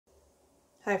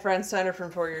Hi friends, Sandra from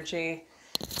For Your Chi.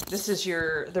 This is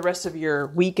the rest of your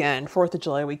weekend, 4th of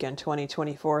July weekend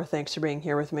 2024. Thanks for being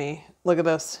here with me. Look at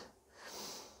this.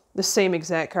 The same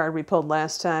exact card we pulled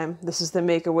last time. This is the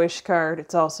Make-A-Wish card.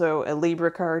 It's also a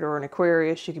Libra card or an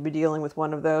Aquarius. You could be dealing with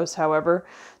one of those. However,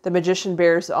 the Magician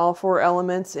bears all 4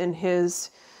 elements on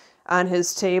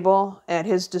his table at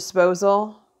his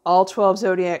disposal. All 12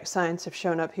 zodiac signs have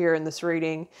shown up here in this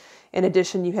reading. In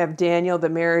addition, you have Daniel, the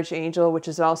marriage angel, which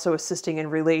is also assisting in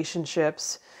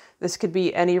relationships. This could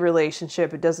be any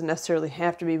relationship. It doesn't necessarily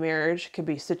have to be marriage. It could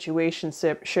be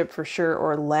situationship for sure,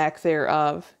 or lack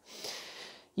thereof.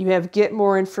 You have get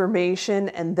more information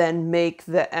and then make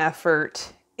the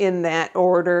effort in that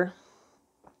order.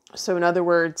 So in other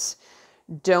words,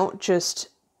 don't just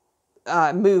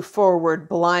move forward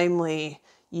blindly.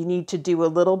 You need to do a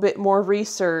little bit more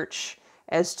research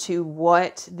as to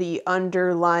what the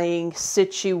underlying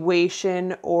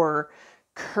situation or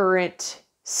current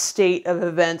state of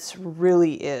events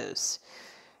really is.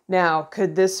 Now,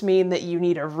 could this mean that you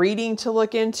need a reading to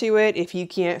look into it if you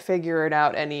can't figure it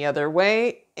out any other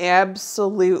way?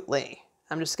 Absolutely.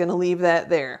 I'm just going to leave that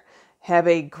there. Have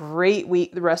a great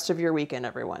week, the rest of your weekend,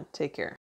 everyone. Take care.